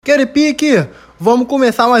Pique, vamos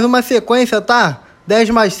começar mais uma sequência, tá? 10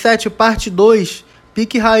 mais 7, parte 2.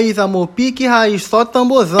 Pique Raiz, amor, pique Raiz, só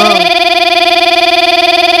tambozão.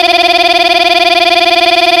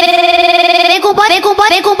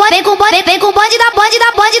 Vem com bonde da bonde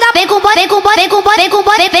da vem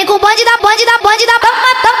com bonde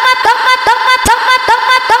da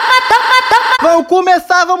Vamos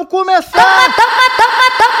começar.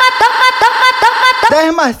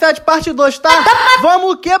 10 mais 7, parte 2, tá?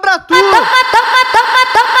 Vamos quebrar tudo.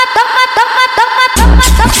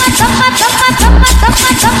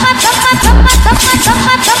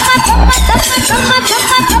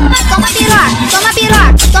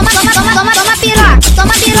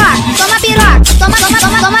 Toma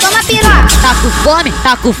piroca,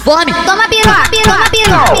 tá com fome, toma piroca.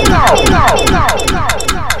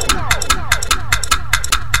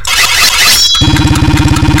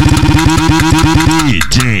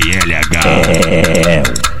 DJ LH.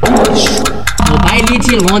 No baile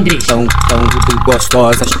de Londres, Tão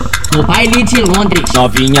gostosas. no baile de Londres,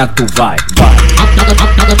 Novinha, tu vai.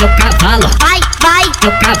 monta meu cavalo, Vai,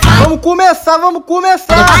 meu cavalo. Vamos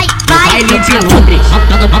começar. No baile de Londres,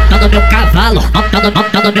 monta meu cavalo,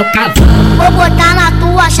 monta meu cavalo. vou botar na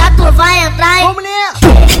tua chata, tu vai entrar em. Vamos nessa.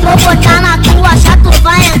 Vou botar na tua chata, tu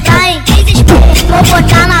vai entrar em desespero. Vou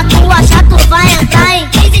botar na tua chata, tu vai entrar em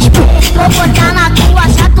desespero. Vou botar na tua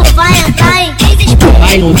chata, tu vai entrar em desespero.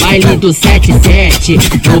 Vai no baile do 77,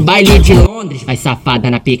 no baile de Londres. Vai safada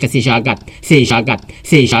na pica, se joga.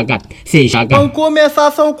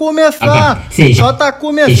 Vamos começar. Só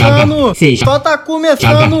tá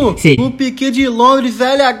começando. No Pique de Londres,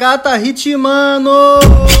 LH tá ritmando.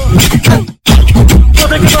 Vou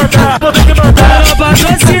ter que mandar. Ela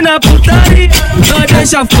patrocina putaria, não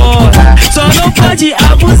deixa fora. Só não pode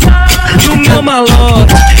abusar do meu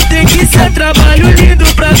malote. Tem que ser trabalho lindo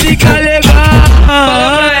pra ficar legal.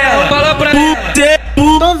 Fala pra ela.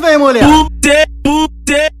 Então vem, mulher.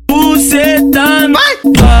 Você tá no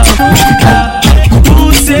pau.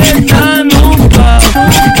 Você tá no pau.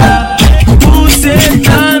 Você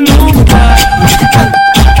tá no pau.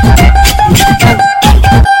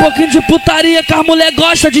 Pouquinho de putaria que as mulher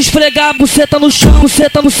gosta de esfregar. Buceta no chão,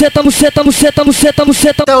 buceta.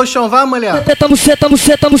 Até o chão, vai, mulher.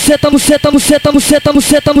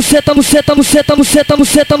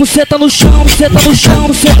 Buceta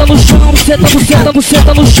no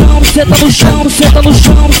chão,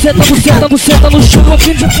 buceta no chão,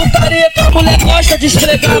 pouquinho de putaria que a mulher gosta de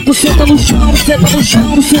esfregar. Buceta no chão, buceta no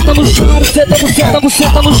chão, buceta no chão, buceta no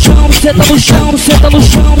chão, buceta no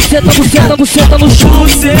chão, buceta no chão.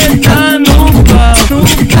 Você tá no pau,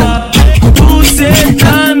 você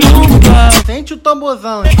tá no pau. Sente o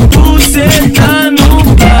tamborzão. Você tá no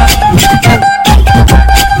pau.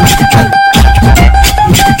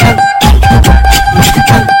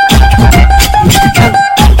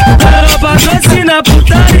 Ela patrocina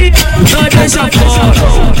putaria, não deixa fora.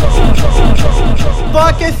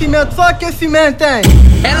 Só aquecimento, hein?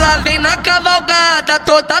 Ela vem na cavalgada,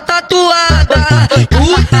 toda tatuada.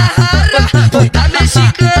 Puta rara, puta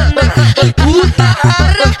mexicana. Puta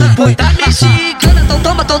rara, puta mexicana. Então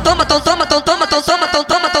toma.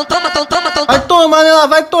 Vai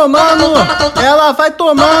tomando, ela vai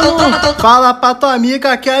tomando. Fala pra tua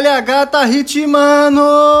amiga que a LH tá ritmando.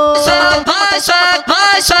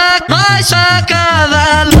 Vai,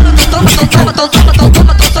 cavalo.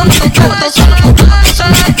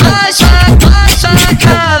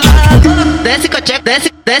 Desce com a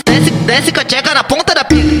tcheca na ponta da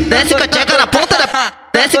pica. Desce com a tcheca na ponta da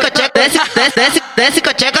pica. Desce com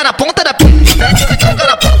a tcheca na ponta da pica. Desce com a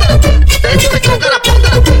tcheca na ponta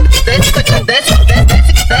da pica. Desce com a tcheca na ponta da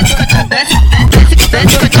pica.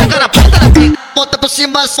 Desce com a tcheca na ponta da pica.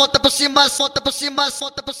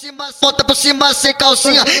 Monta por cima, sem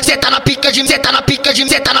calcinha. Cê tá na pica de,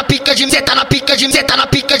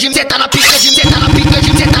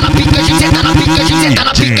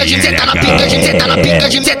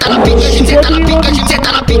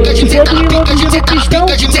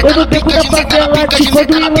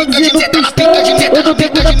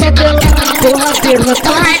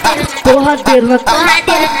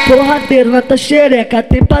 Porradeiro na tua xereca,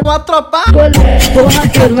 tem pra Uma tropa. colher.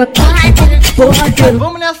 Porradeiro,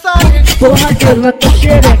 Vamos nessa. porradeiro na tua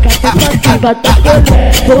xereca, tem pra cima da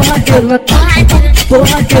colher. Porradeiro na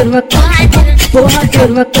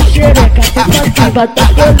tua xereca, tem pra cima da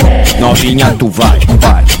colher. Novinha, tu vai.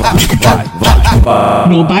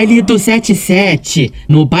 No baile do 77,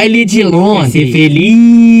 no baile de Londres, ser feliz.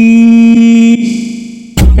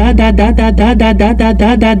 dá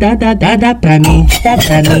pra mim, dá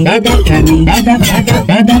pra mim, dá pra mim, dá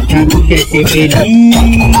pra mim, quer ser feliz.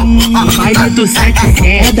 Baile do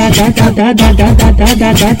 77, dá pra mim, dá pra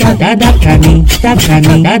mim, dá pra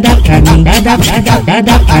mim,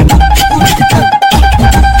 dá pra mim.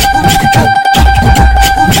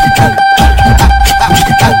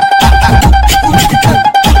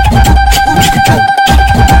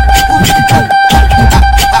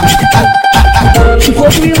 Se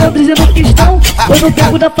fogo em Londres e no pistão, eu no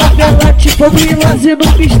pego da favela. Se fogo em Londres e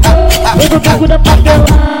no pistão, eu no pego da favela.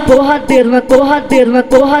 Porradeiro na porradeiro na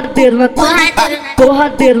porradeiro na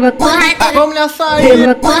porradeiro na porradeiro. Vamos nessa aí.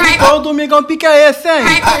 Qual domingão pique é esse, hein?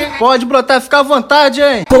 Pode brotar, fica à vontade,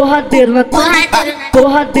 hein? Porradeiro na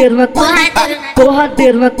porradeiro na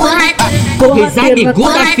porradeiro na Os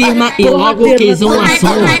amigos da firma e logo quis um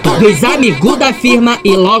assunto. Os amigos da firma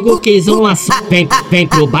e logo quis um assunto. Vem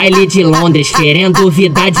pro baile de Londres querendo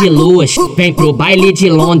vida de luxo. Vem pro baile de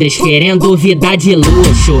Londres querendo vida de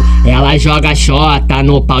luxo. Ela joga xota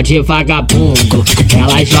no pau de vagabundo.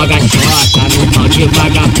 Ela joga xota no pau de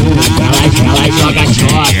vagabundo. Ela joga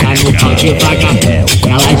xota no pau de vagabundo.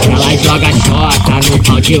 Ela joga xota no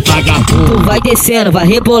pau de vagabundo. Vai descendo, vai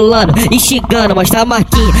rebolando, instigando, mostra a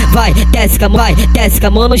marquinha. Vai, desce com a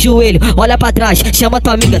mão no joelho, olha pra trás, chama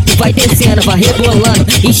tua amiga. Tu vai descendo, vai rebolando,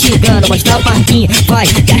 instigando, mostra a marquinha. Vai,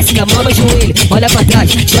 desce com a mão no joelho, olha pra trás,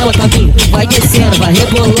 chama tua amiga. Vai descendo, vai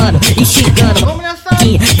rebolando, instigando.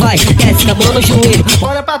 Vai, desce com a mão no joelho,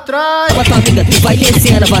 olha pra trás, chama tua amiga. Tu vai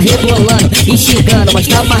descendo, vai rebolando, instigando,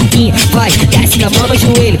 mostra a marquinha. Vai, desce com a mão no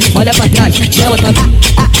joelho, olha pra trás, chama tua amiga.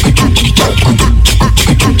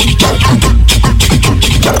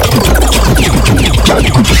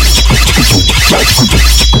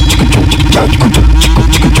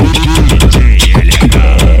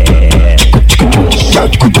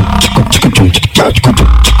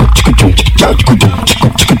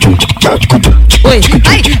 Oi,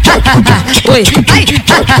 ai, oi, ai, oi, ai, oi, ai,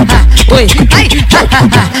 oi, ai,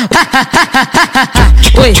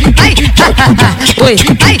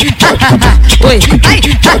 oi, ai.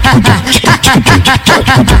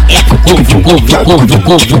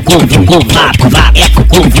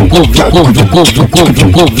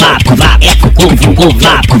 É couve,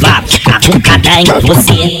 cavucada em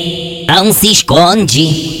você. Não se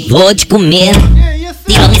esconde, vou te comer.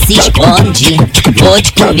 Não se esconde, vou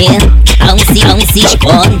te comer. Não se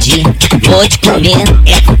esconde, vou te comer.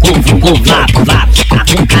 É cavucada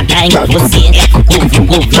em você. É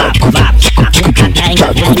cavucada em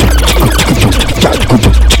você.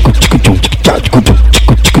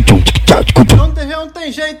 Não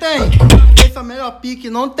tem jeito, hein? Esse é o melhor pique,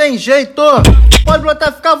 não tem jeito. Pode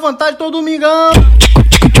brotar, ficar à vontade todo domingão.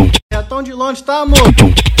 É tão de longe, tá, amor?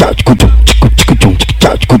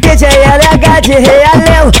 DJ LH de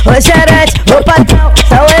Realengo, o gerente, o patrão.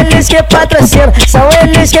 São eles que patrocinam, são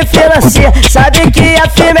eles que financiam. Sabe que a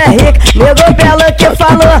firma é rica, nego belo que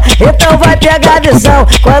falou. Então vai pegar a visão.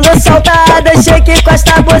 Quando solta a deixa que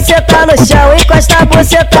encosta a buceta no chão. Encosta a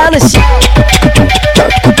buceta no chão.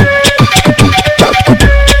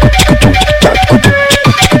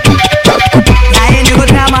 E aí, nego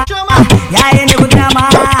drama, e aí, nego drama,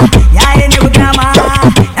 e aí, nego drama.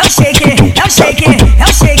 É o shake, é o shake, é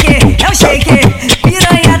o shake, é o shake.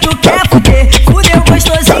 Piranha, tu quer fuder, fudeu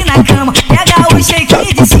gostosinho na cama. Pega o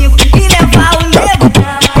shake de 5 e leva o nego.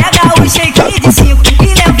 Pega o shake de 5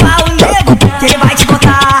 e leva o nego. Que ele vai te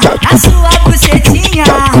botar na sua bucetinha.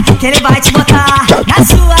 Que ele vai te botar na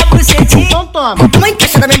sua bucetinha. Então toma. Uma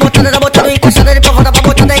encaixada bem botada, botando encaixada. Depois volta pra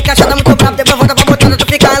botada, encaixada muito bravo. Depois volta pra botada, tu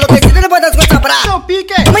fica enlouquecida depois das coisas bravas. Seu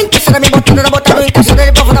pique, Uma encaixada bem botada, botando encaixada.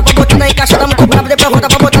 Depois volta pra botada, encaixada muito bravo. Depois volta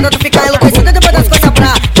pra botada, tu fica enlouquecida depois das coisas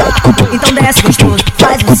bravas. Então desce gostoso,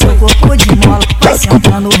 faz o seu corpo de mola. Vai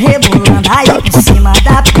sentando, rebolando aí por cima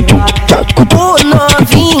da piroca. Ô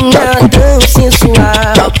novinha tão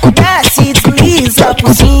sensual, desce, desliza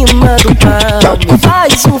por cima do pau. Me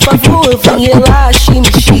faz um favor, vem, relaxa e me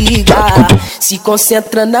instiga. Se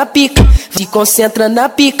concentra na pica, se concentra na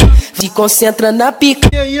pica, se concentra na pica.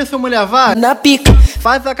 que isso, mulher, vai? Na pica,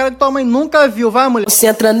 Faz a cara que tua mãe nunca viu, vai, mulher.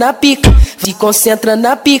 concentra na pica, se concentra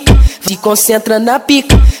na pica, se concentra na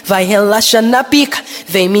pica. Vai, relaxa na pica,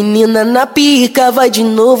 vem menina na pica, vai de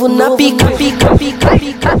novo na pica, pica, pica,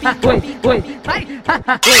 pica, pica. Oi, oi, vai,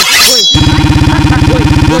 oi, oi.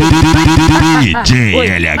 DJ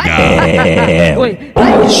LH.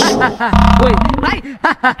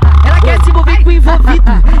 Ela quer se envolver com o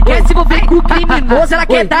envolvido, quer se envolver com o criminoso, ela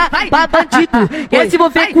quer dar pra bandido, quer se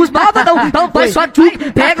envolver com os malvadão, então vai só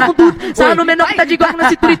tchuk, pega com tudo, sarra no menor que tá de igual na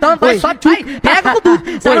cintura, então vai só tchuk, pega com tudo,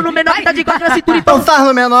 sarra no menor que tá de igual na cintura, então sarra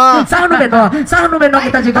no menor, sarra no menor que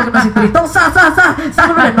tá de igual na cintura, então sarra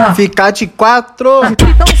no menor, ficar de 4,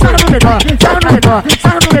 então sarra no menor que tá de igual na cintura, então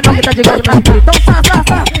sarra no menor que tá de igual na cintura, então sarra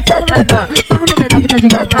no menor que tá de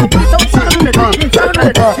igual na cintura, então sarra no menor que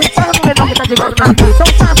tá de igual na cintura.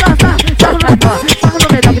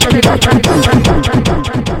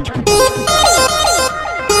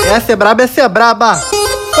 Essa é braba,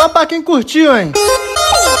 só pra quem curtiu, hein?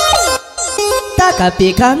 Taca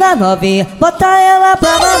pica na novinha, bota ela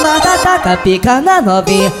pra mamar. Taca pica na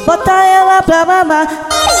novinha, bota ela pra mamar.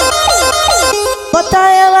 Bota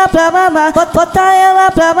ela pra mamar, bota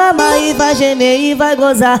ela pra mamar. E vai gemer e vai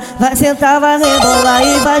gozar, vai sentar, vai rebolar.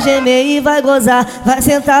 E vai gemer e vai gozar, vai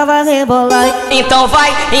sentar, vai rebolar. Então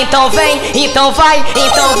vai, então vem, então vai,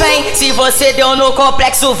 então vem. Se você deu no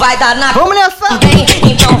complexo, vai dar na... Vamos nessa! Vem,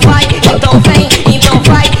 então vai, então vem, então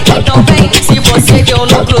vai, então vem. Se você deu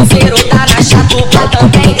no cruzeiro, dá na chatupa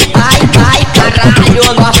também. Vai,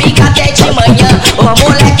 caralho, nós fica até de manhã. O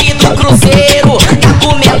moleque do cruzeiro tá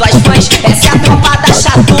comendo as fãs. Essa é a tropa da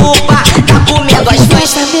chatupa, tá comendo as fãs.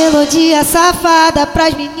 Essa melodia safada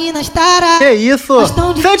pras meninas taras. Que isso?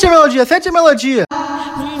 Sente a melodia.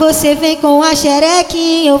 Você vem com a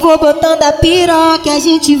xerequinha, eu vou botando a piroca, a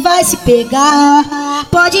gente vai se pegar.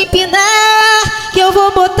 Pode empinar, que eu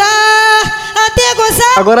vou botar até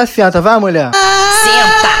gozar. Agora senta, vai, mulher.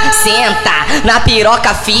 Senta na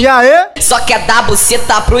piroca, fi. E aí? Só quer dar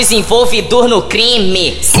buceta pros envolvidos no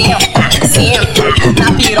crime. Senta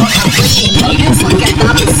na piroca pros crime. Só quer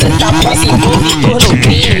dar buceta pros envolvidos no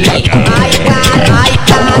crime. Ai,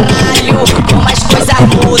 caralho, como as coisas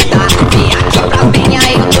mudam. Vem aqui pra penha,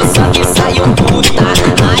 eu tô sangue e saiu puta.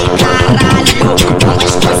 Ai, caralho, como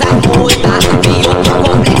as coisas mudam. Veio do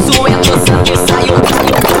complexo, eu tô sangue e saiu puta.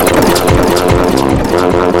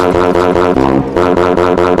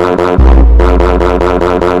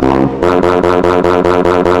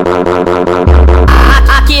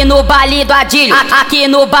 Aqui no baile do Adilho, aqui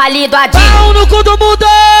no baile do Adilho. Pau no cu do mundo!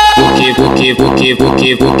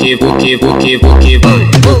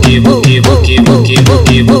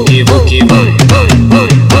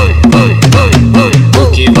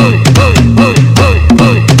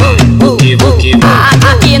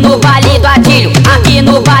 Aqui no baile do Adilho, aqui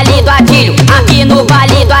no baile do Adilho, aqui no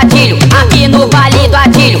baile do Adilho, aqui no baile do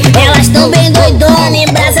Adilho. Elas tão bem doidonas,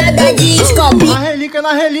 embrasada de escobi.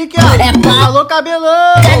 Na relíquia, É pau. alô,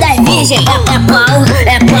 cabelão. Das virgem, é pau,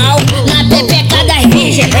 na pepeca das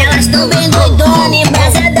virgem. Elas tão bem doidonas,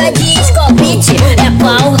 embrasada de escopite. É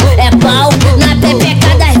pau, na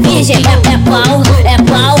pepeca das virgem. É pau,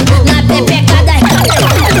 na pepeca das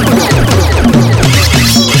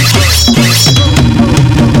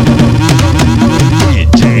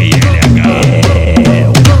DJ LH.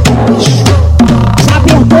 Já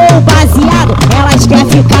apertou o baseado, elas querem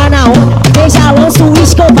ficar na onda. Já lança o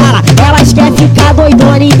uísque ou bala, elas querem ficar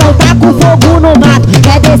doidona. Então tá com fogo no mato,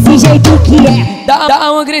 é desse jeito que é.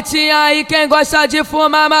 Dá um gritinho aí quem gosta de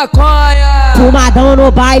fumar maconha. Fumadão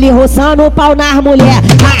no baile, roçando o pau nas mulher.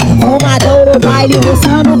 Fumadão no baile,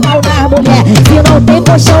 roçando o pau nas mulher. Se não tem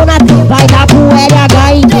colchão na tu, vai dar pro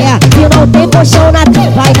LH em pé. Se não tem colchão na tu,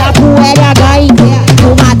 vai dar pro LH em pé.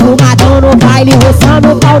 Fumadão no baile,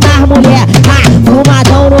 roçando o pau nas mulher.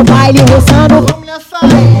 Fumadão no baile, roçando o pau nas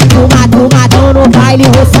mulher. Fumadão no baile,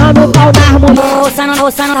 roçando o pau nas mulher.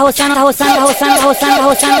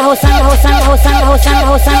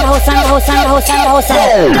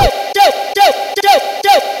 roçando.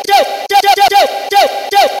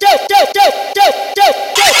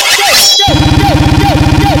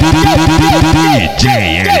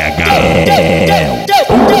 DJ LH.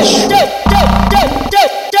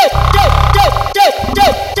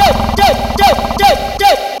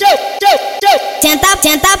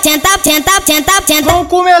 Senta. Vamos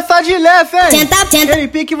começar de leve, hein? Senta. Aquele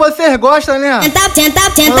pique que vocês gostam, né? Senta.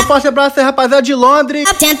 Manda forte abraço aí, rapaziada de Londres.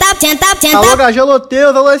 Senta. Alô,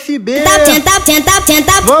 Gageloteus, alô, SB.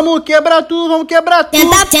 Vamos quebrar tudo,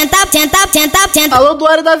 Senta. Alô, do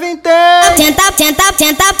área da Ventém. Senta. O LH.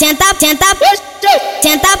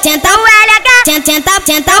 Senta. O LH. Senta. O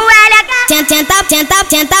LH.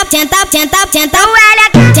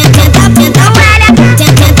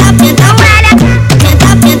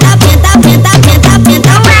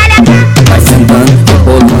 Vai sentando,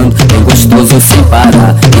 rebolando, bem gostoso sem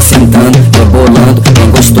parar. E sentando, rebolando, bem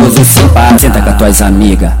gostoso sem parar. Senta com as tuas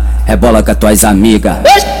amigas,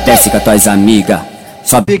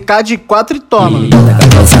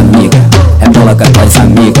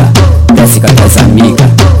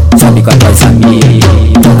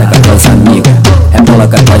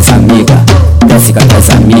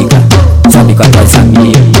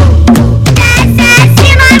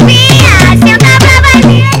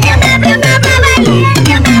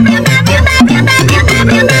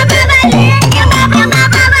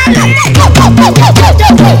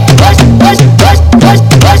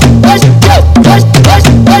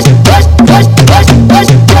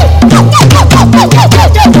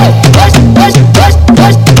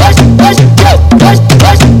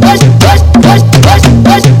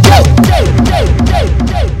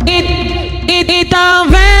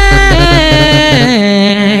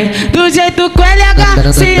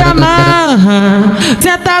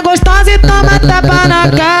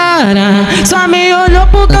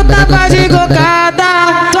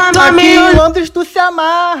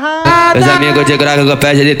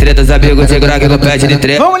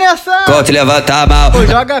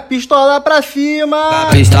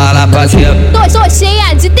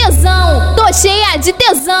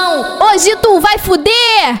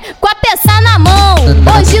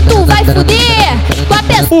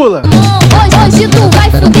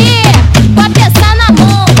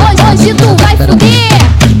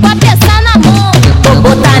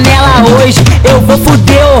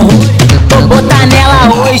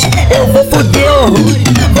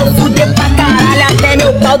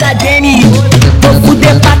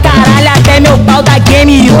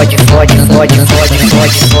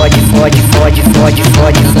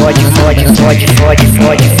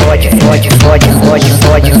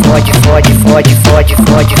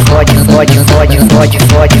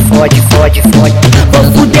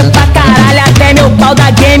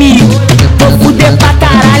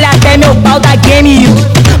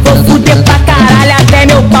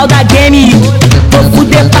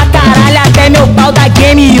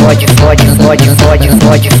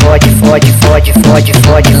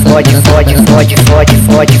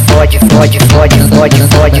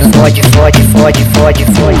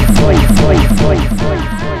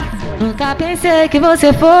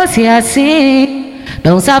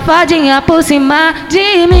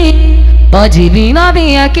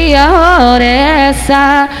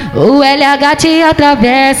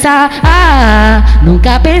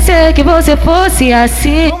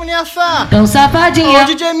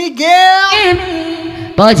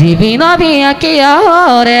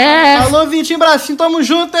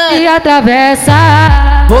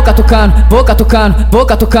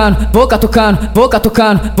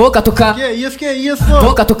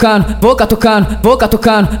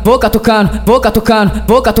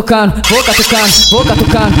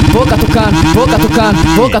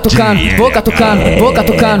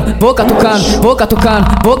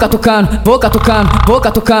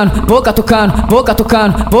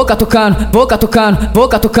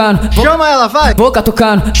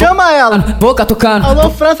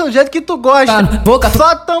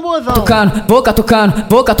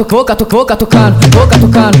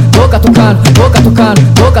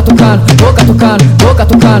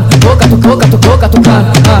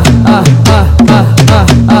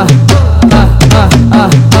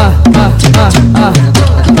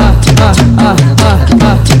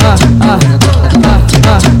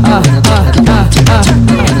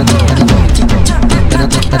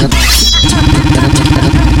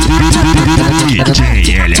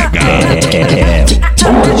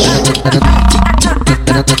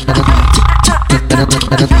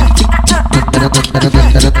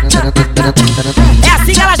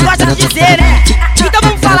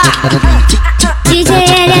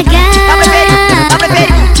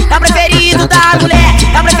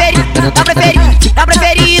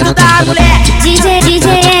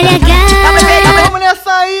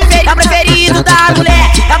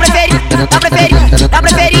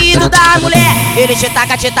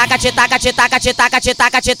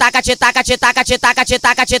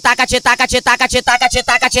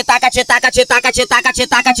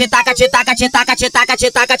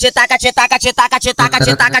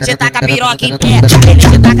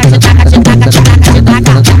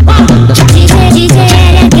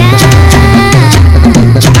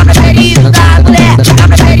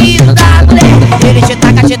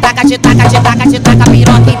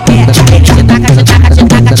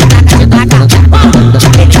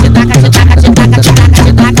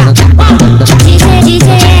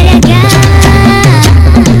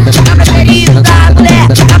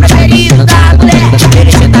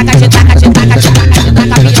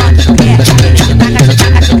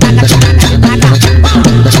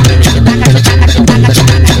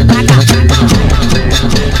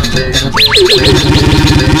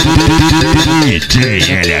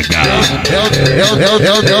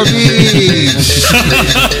 LH. É o bicho.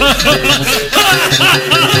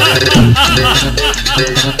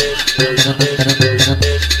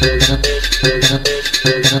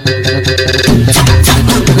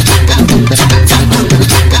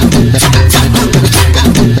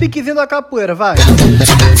 Piquezinho da capoeira, vai.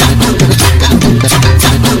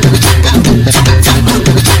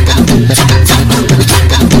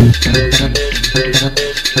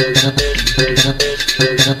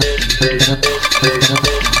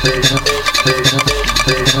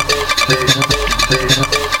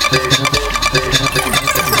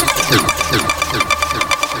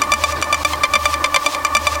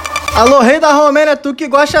 Alô, rei da Romênia, tu que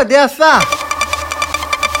gosta dessa?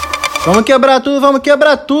 Vamos quebrar tudo, vamos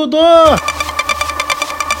quebrar tudo!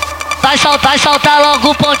 Vai soltar logo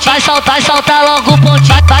o ponte, vai soltar logo o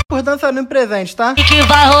ponte. Vai por dançarino presente, tá? E que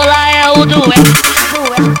vai rolar é o duelo.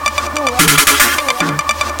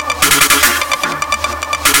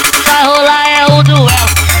 Vai rolar é o duelo.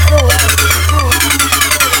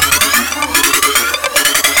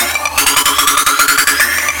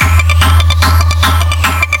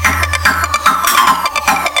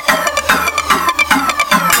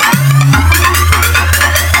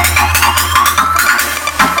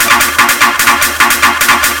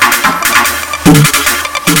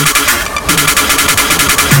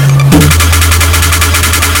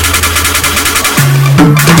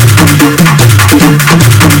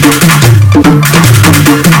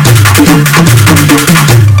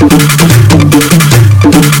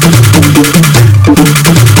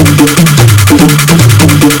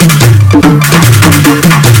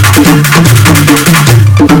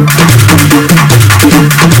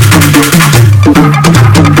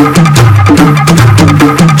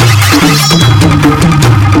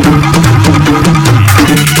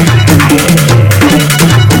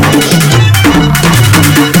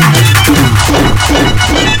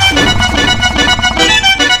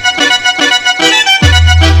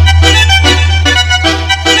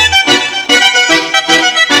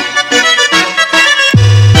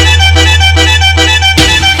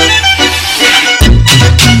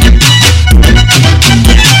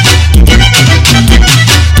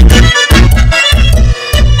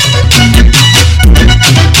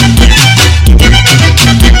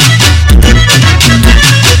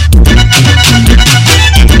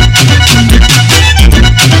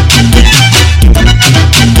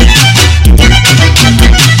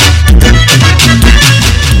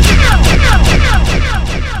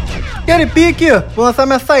 Pique, vou lançar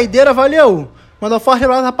minha saideira, valeu! Manda um forte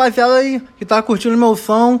abraço, rapaziada aí, que tá curtindo meu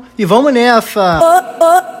som. E vamos nessa!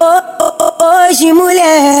 Hoje,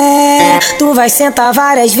 mulher, tu vai sentar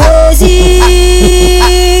várias vezes.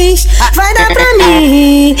 Vai dar pra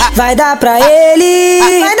mim, vai dar pra ele.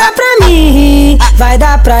 Vai dar pra mim, vai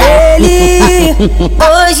dar pra ele.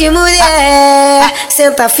 Hoje, mulher,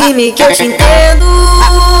 senta firme que eu te entendo.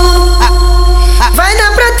 Vai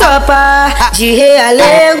dar pra tropa de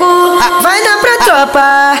realengo. Vai dar pra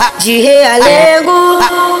tropa de realengo.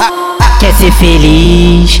 Quer ser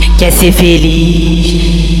feliz, quer ser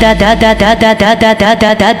feliz. Dá pra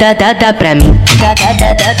mim. Dá pra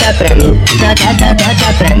mim. Dá pra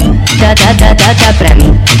mim. Dá pra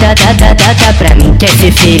mim. Dá pra mim. Quer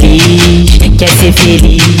ser feliz, quer ser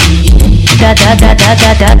feliz. Dá pra mim.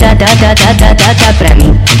 Dá pra mim.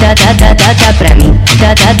 Dá pra mim.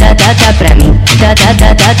 Dá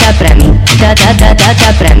pra mim.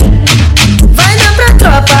 Dá pra mim. Vai dar pra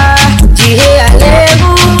tropa